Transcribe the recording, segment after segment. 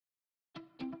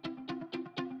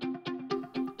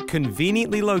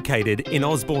Conveniently located in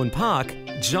Osborne Park,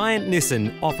 Giant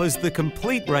Nissan offers the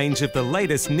complete range of the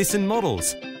latest Nissan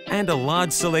models and a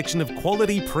large selection of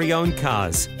quality pre-owned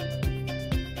cars.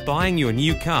 Buying your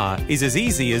new car is as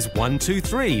easy as 1, 2,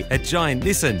 3 at Giant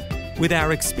Nissan, with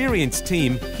our experienced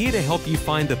team here to help you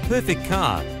find the perfect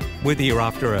car, whether you're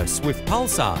after a Swift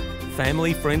Pulsar,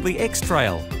 family-friendly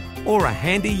X-Trail, or a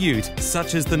handy ute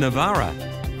such as the Navara.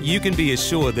 You can be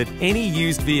assured that any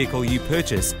used vehicle you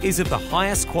purchase is of the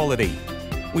highest quality.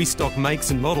 We stock makes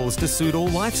and models to suit all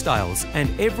lifestyles,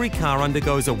 and every car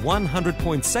undergoes a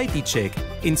 100-point safety check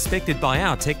inspected by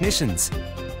our technicians.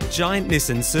 Giant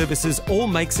Nissan services all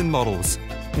makes and models.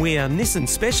 We are Nissan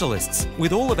specialists,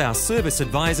 with all of our service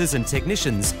advisors and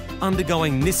technicians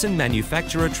undergoing Nissan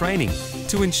manufacturer training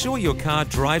to ensure your car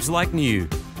drives like new.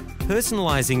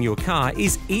 Personalising your car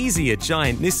is easy at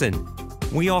Giant Nissan.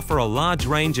 We offer a large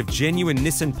range of genuine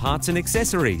Nissan parts and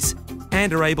accessories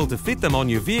and are able to fit them on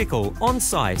your vehicle on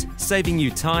site, saving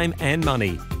you time and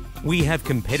money. We have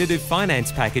competitive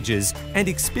finance packages and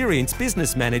experienced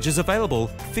business managers available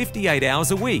 58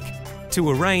 hours a week to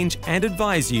arrange and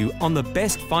advise you on the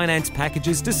best finance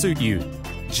packages to suit you.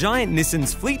 Giant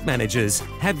Nissan's fleet managers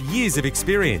have years of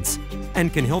experience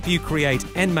and can help you create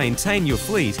and maintain your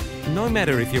fleet, no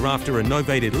matter if you're after a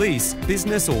novated lease,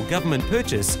 business or government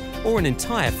purchase, or an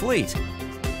entire fleet.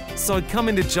 So come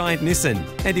into Giant Nissan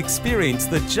and experience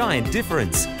the giant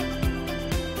difference.